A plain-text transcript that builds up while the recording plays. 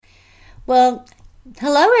Well,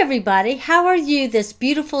 hello everybody. How are you this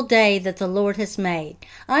beautiful day that the Lord has made?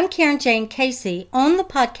 I'm Karen Jane Casey on the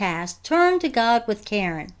podcast Turn to God with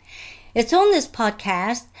Karen. It's on this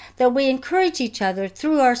podcast that we encourage each other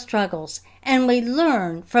through our struggles, and we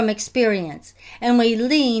learn from experience, and we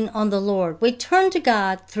lean on the Lord. We turn to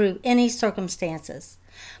God through any circumstances.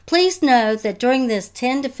 Please know that during this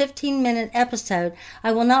 10 to 15 minute episode,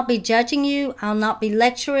 I will not be judging you. I'll not be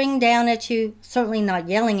lecturing down at you, certainly not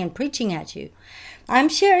yelling and preaching at you. I'm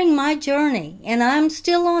sharing my journey, and I'm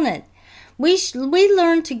still on it. We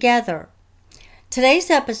learn together. Today's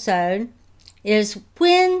episode is,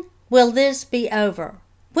 when will this be over?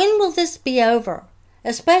 When will this be over?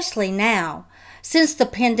 Especially now, since the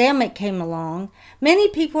pandemic came along, many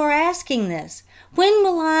people are asking this. When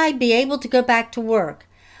will I be able to go back to work?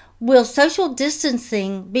 Will social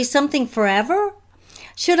distancing be something forever?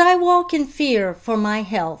 Should I walk in fear for my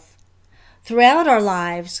health? Throughout our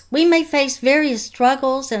lives, we may face various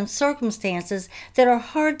struggles and circumstances that are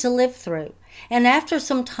hard to live through. And after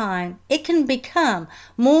some time, it can become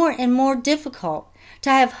more and more difficult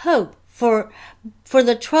to have hope for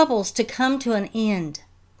the troubles to come to an end.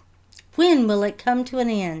 When will it come to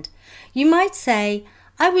an end? You might say,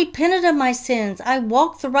 I repented of my sins. I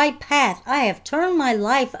walked the right path. I have turned my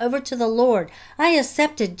life over to the Lord. I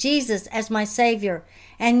accepted Jesus as my Savior.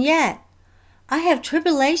 And yet, I have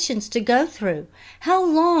tribulations to go through. How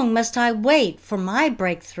long must I wait for my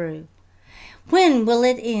breakthrough? When will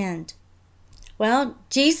it end? Well,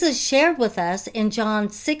 Jesus shared with us in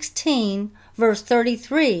John 16, verse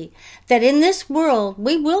 33, that in this world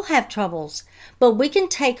we will have troubles, but we can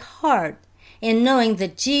take heart in knowing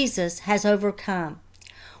that Jesus has overcome.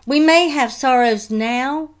 We may have sorrows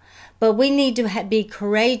now, but we need to be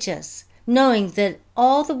courageous, knowing that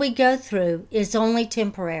all that we go through is only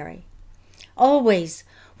temporary. Always,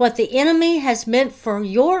 what the enemy has meant for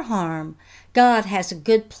your harm, God has a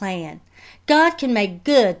good plan. God can make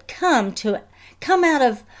good come out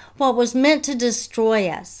of what was meant to destroy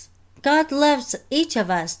us. God loves each of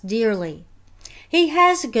us dearly. He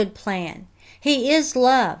has a good plan. He is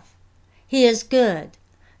love. He is good.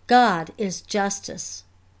 God is justice.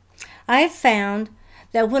 I have found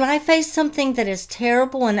that when I face something that is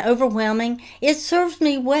terrible and overwhelming, it serves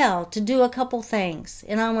me well to do a couple things,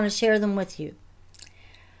 and I want to share them with you.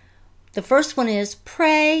 The first one is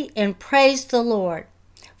pray and praise the Lord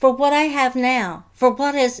for what I have now, for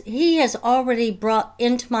what He has already brought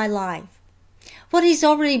into my life, what He's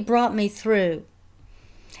already brought me through.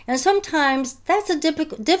 And sometimes that's a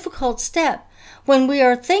difficult step when we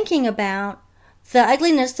are thinking about the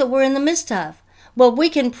ugliness that we're in the midst of. Well, we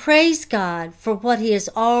can praise God for what He has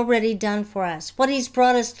already done for us, what He's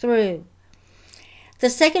brought us through. The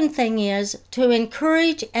second thing is to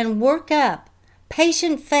encourage and work up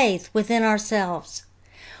patient faith within ourselves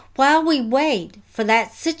while we wait for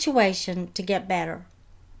that situation to get better.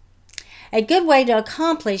 A good way to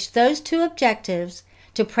accomplish those two objectives,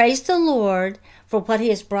 to praise the Lord for what He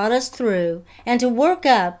has brought us through, and to work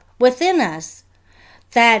up within us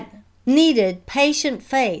that needed patient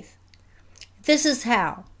faith. This is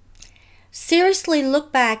how. Seriously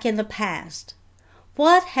look back in the past.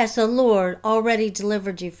 What has the Lord already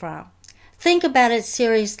delivered you from? Think about it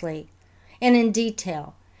seriously and in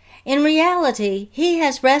detail. In reality, He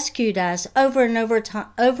has rescued us over and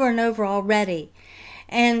over already.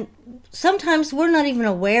 And sometimes we're not even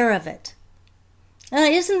aware of it.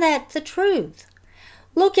 Isn't that the truth?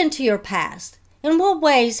 Look into your past. In what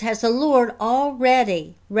ways has the Lord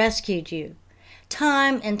already rescued you?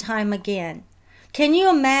 Time and time again. Can you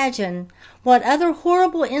imagine what other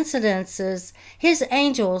horrible incidences His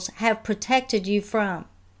angels have protected you from?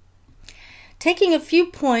 Taking a few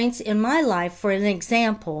points in my life for an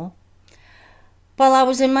example, while I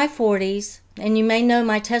was in my 40s, and you may know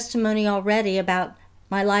my testimony already about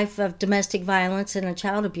my life of domestic violence and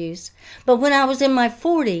child abuse, but when I was in my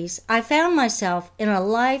 40s, I found myself in a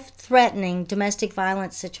life-threatening domestic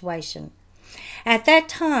violence situation. At that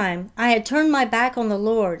time, I had turned my back on the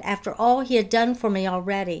Lord after all He had done for me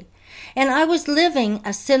already, and I was living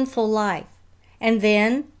a sinful life. And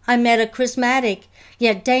then I met a charismatic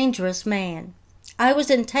yet dangerous man. I was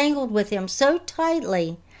entangled with him so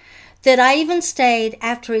tightly that I even stayed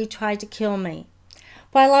after he tried to kill me.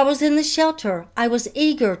 While I was in the shelter, I was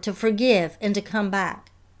eager to forgive and to come back,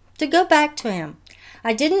 to go back to him.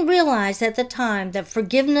 I didn't realize at the time that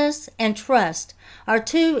forgiveness and trust are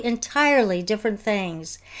two entirely different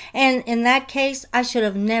things, and in that case, I should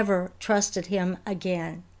have never trusted him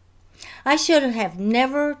again. I should have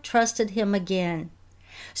never trusted him again.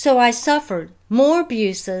 So I suffered more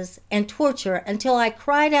abuses and torture until I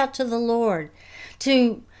cried out to the Lord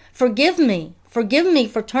to forgive me forgive me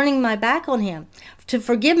for turning my back on him, to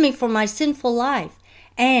forgive me for my sinful life,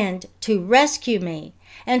 and to rescue me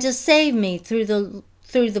and to save me through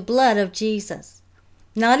the blood of Jesus.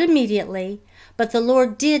 Not immediately, but the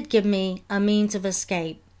Lord did give me a means of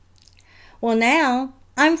escape. Well, now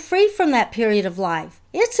I'm free from that period of life.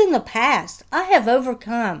 It's in the past. I have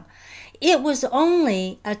overcome. It was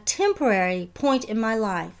only a temporary point in my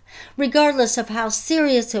life, regardless of how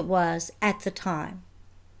serious it was at the time.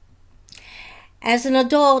 As an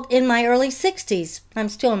adult in my early 60s, I'm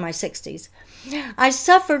still in my 60s, I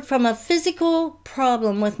suffered from a physical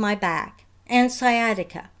problem with my back and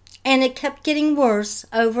sciatica, and it kept getting worse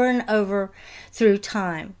over and over through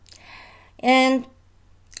time. And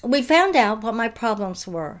we found out what my problems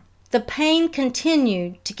were. The pain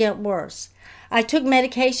continued to get worse. I took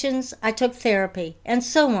medications, I took therapy, and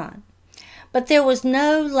so on. But there was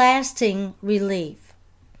no lasting relief.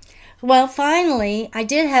 Well, finally, I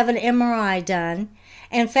did have an MRI done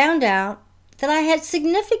and found out that I had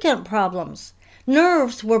significant problems.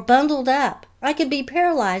 Nerves were bundled up. I could be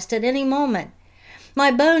paralyzed at any moment. My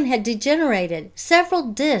bone had degenerated. Several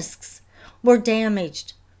discs were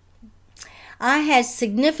damaged. I had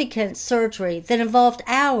significant surgery that involved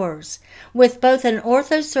hours with both an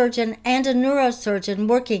orthosurgeon and a neurosurgeon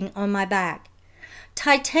working on my back.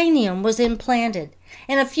 Titanium was implanted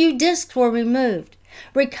and a few discs were removed.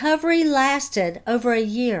 Recovery lasted over a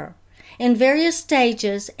year in various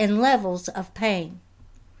stages and levels of pain.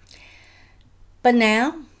 But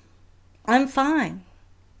now, I'm fine.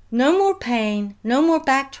 No more pain, no more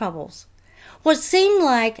back troubles. What seemed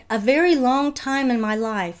like a very long time in my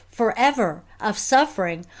life, forever, of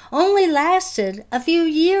suffering, only lasted a few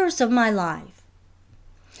years of my life.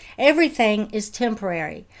 Everything is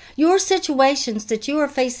temporary. Your situations that you are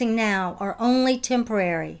facing now are only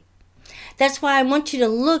temporary. That's why I want you to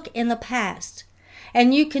look in the past,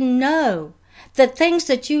 and you can know that things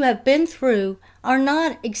that you have been through are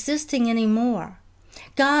not existing anymore.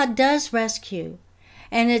 God does rescue,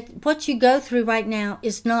 and what you go through right now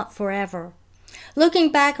is not forever.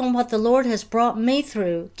 Looking back on what the Lord has brought me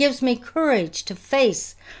through gives me courage to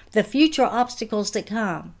face the future obstacles that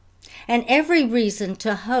come, and every reason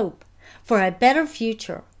to hope for a better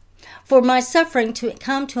future, for my suffering to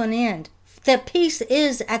come to an end, that peace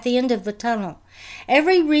is at the end of the tunnel.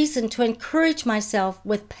 Every reason to encourage myself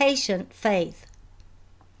with patient faith.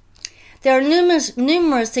 There are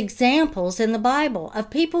numerous examples in the Bible of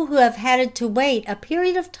people who have had to wait a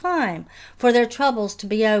period of time for their troubles to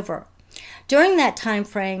be over. During that time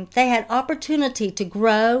frame, they had opportunity to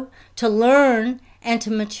grow, to learn, and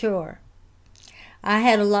to mature. I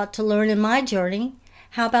had a lot to learn in my journey.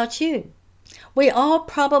 How about you? We all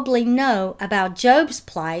probably know about Job's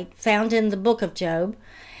plight found in the book of Job.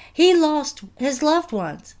 He lost his loved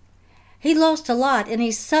ones. He lost a lot and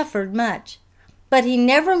he suffered much. But he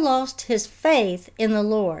never lost his faith in the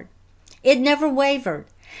Lord. It never wavered.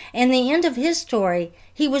 In the end of his story,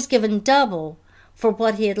 he was given double for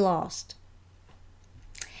what he had lost.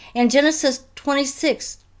 In Genesis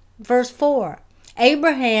 26, verse 4,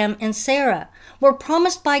 Abraham and Sarah were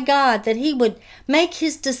promised by God that he would make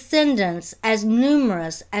his descendants as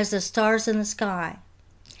numerous as the stars in the sky.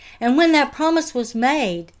 And when that promise was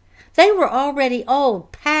made, they were already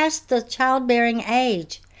old, past the childbearing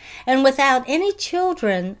age, and without any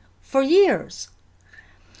children for years.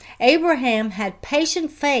 Abraham had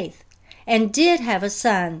patient faith and did have a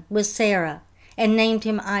son with Sarah and named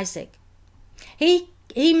him Isaac. He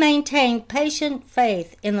maintained patient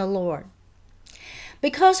faith in the Lord.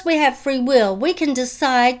 Because we have free will, we can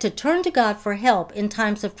decide to turn to God for help in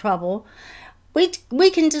times of trouble. We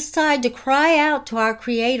can decide to cry out to our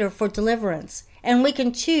Creator for deliverance, and we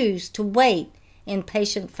can choose to wait in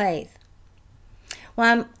patient faith.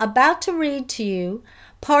 Well, I'm about to read to you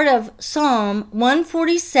part of Psalm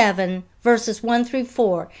 147, verses 1 through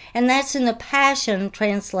 4, and that's in the Passion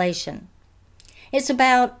Translation. It's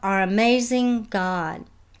about our amazing God.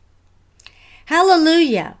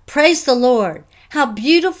 Hallelujah! Praise the Lord! How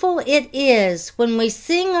beautiful it is when we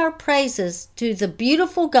sing our praises to the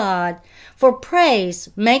beautiful God, for praise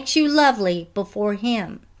makes you lovely before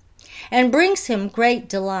Him and brings Him great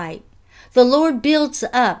delight. The Lord builds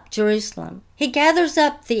up Jerusalem. He gathers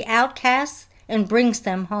up the outcasts and brings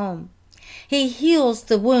them home. He heals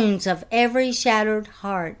the wounds of every shattered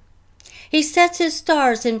heart. He sets His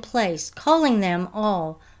stars in place, calling them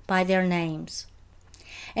all by their names.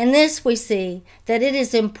 In this we see that it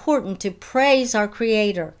is important to praise our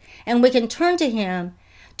Creator, and we can turn to Him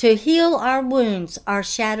to heal our wounds, our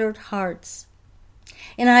shattered hearts.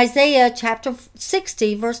 In Isaiah chapter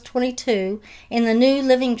 60, verse 22, in the New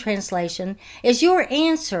Living Translation, is your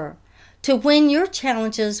answer to when your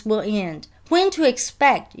challenges will end, when to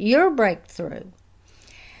expect your breakthrough.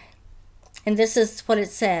 And this is what it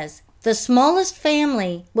says. The smallest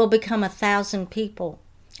family will become 1,000 people,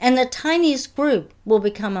 and the tiniest group will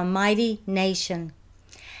become a mighty nation.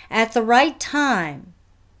 At the right time,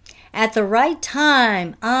 I,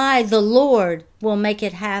 the Lord, will make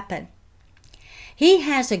it happen. He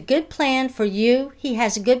has a good plan for you. He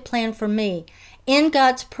has a good plan for me in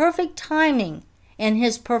God's perfect timing and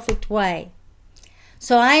His perfect way.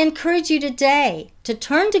 So I encourage you today to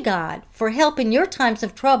turn to God for help in your times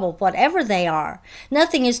of trouble, whatever they are.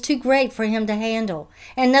 Nothing is too great for Him to handle,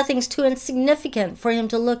 and nothing's too insignificant for Him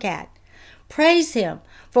to look at. Praise Him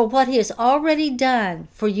for what He has already done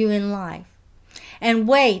for you in life, and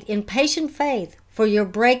wait in patient faith for your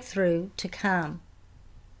breakthrough to come.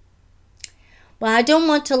 Well, I don't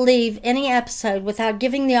want to leave any episode without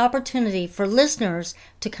giving the opportunity for listeners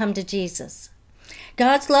to come to Jesus.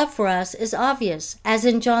 God's love for us is obvious, as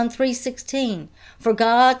in John 3:16. For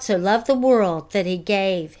God so loved the world that He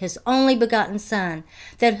gave His only begotten Son,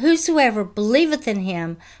 that whosoever believeth in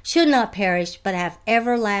Him should not perish but have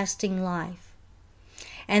everlasting life.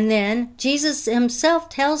 And then Jesus Himself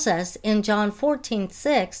tells us in John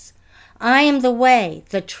 14:6, I am the way,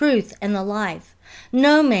 the truth, and the life.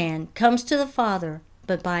 No man comes to the Father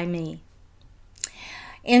but by me.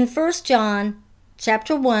 In 1 John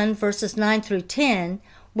chapter 1, verses 9 through 10,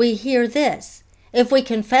 we hear this. If we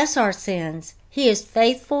confess our sins, He is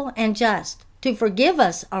faithful and just to forgive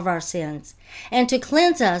us of our sins and to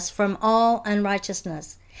cleanse us from all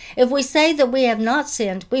unrighteousness. If we say that we have not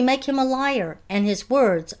sinned, we make Him a liar, and His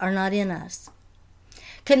words are not in us.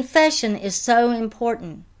 Confession is so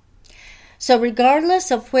important. So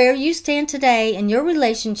regardless of where you stand today in your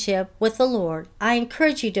relationship with the Lord, I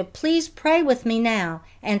encourage you to please pray with me now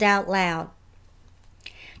and out loud.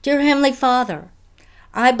 Dear Heavenly Father,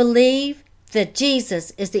 I believe that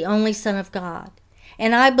Jesus is the only Son of God.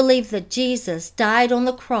 And I believe that Jesus died on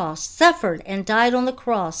the cross, suffered and died on the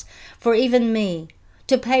cross for even me,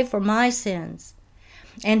 to pay for my sins.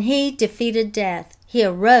 And He defeated death. He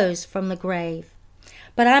arose from the grave.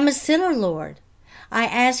 But I'm a sinner, Lord. I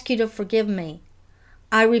ask You to forgive me.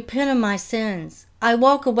 I repent of my sins. I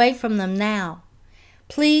walk away from them now.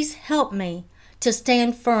 Please help me to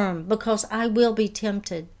stand firm, because I will be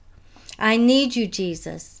tempted. I need You,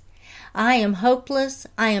 Jesus. I am hopeless.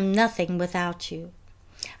 I am nothing without You.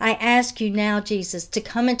 I ask You now, Jesus, to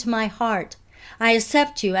come into my heart. I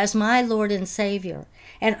accept You as my Lord and Savior,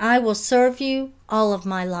 and I will serve You all of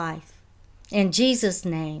my life. In Jesus'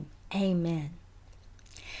 name, amen.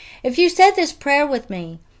 If you said this prayer with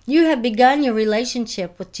me, you have begun your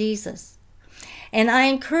relationship with Jesus. And I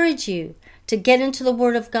encourage you to get into the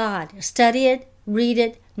Word of God, study it, read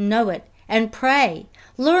it, know it, and pray.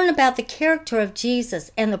 Learn about the character of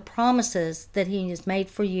Jesus and the promises that He has made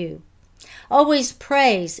for you. Always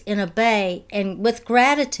praise and obey and with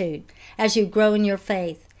gratitude as you grow in your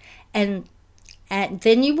faith. And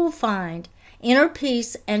then you will find inner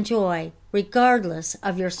peace and joy regardless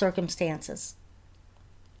of your circumstances.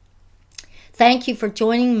 Thank you for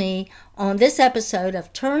joining me on this episode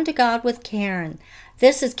of Turn to God with Karen.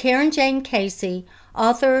 This is Karen Jane Casey,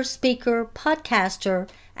 author, speaker, podcaster,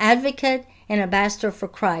 advocate, and ambassador for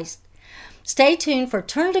Christ. Stay tuned for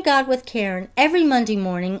Turn to God with Karen every Monday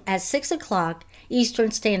morning at 6 o'clock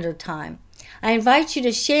Eastern Standard Time. I invite you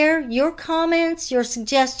to share your comments, your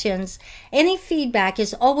suggestions. Any feedback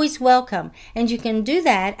is always welcome, and you can do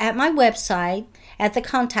that at my website at the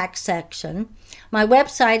contact section. My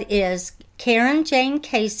website is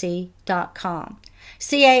KarenJaneCasey.com.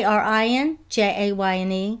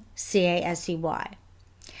 KarinJayneCasey.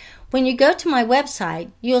 When you go to my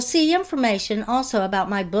website, you'll see information also about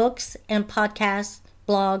my books and podcasts,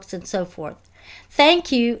 blogs, and so forth.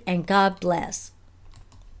 Thank you, and God bless.